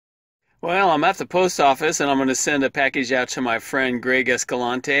Well, I'm at the post office and I'm going to send a package out to my friend Greg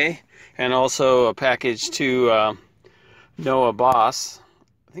Escalante and also a package to Noah Boss.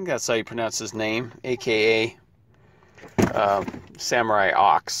 I think that's how you pronounce his name, aka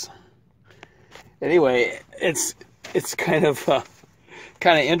Samuraiox. Anyway, it's kind of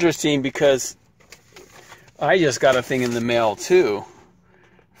interesting because I just got a thing in the mail too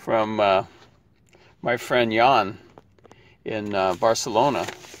from my friend Yann in Barcelona.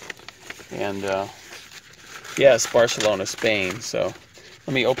 And yes, Barcelona, Spain. So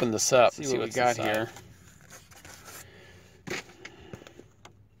let me open this up, see what we got here.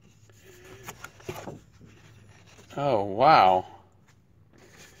 Oh, wow.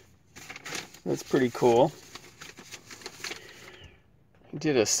 That's pretty cool. He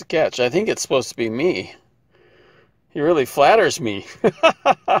did a sketch. I think it's supposed to be me. He really flatters me.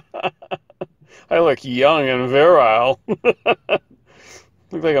 I look young and virile.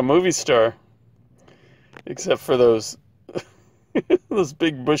 Look like a movie star. Except for those those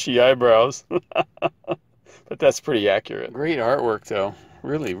big bushy eyebrows. But that's pretty accurate. Great artwork though.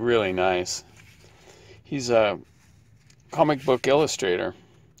 Really, really nice. He's a comic book illustrator.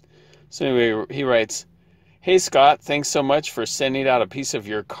 So anyway, he writes, "Hey Scott, thanks so much for sending out a piece of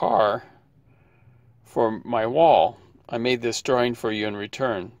your car for my wall. I made this drawing for you in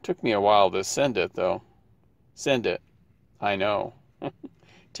return. Took me a while to send it though. Send it. I know.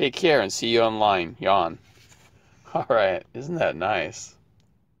 Take care and see you online, Yann." All right, isn't that nice?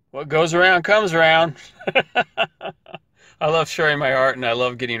 What goes around comes around. I love sharing my art, and I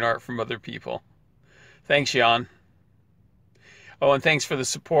love getting art from other people. Thanks, Yann. Oh, and thanks for the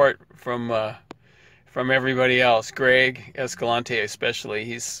support from everybody else. Greg Escalante especially.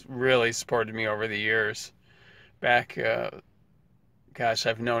 He's really supported me over the years. Back, gosh,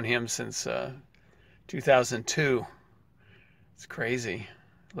 I've known him since 2002. It's crazy.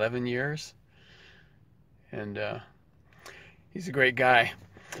 11 years. And he's a great guy.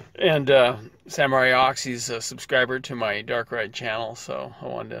 And Samuraiox, he's a subscriber to my Dark Ride channel, so I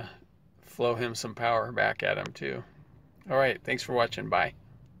wanted to flow him some power back at him too. All right, thanks for watching. Bye.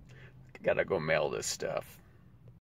 Gotta go mail this stuff.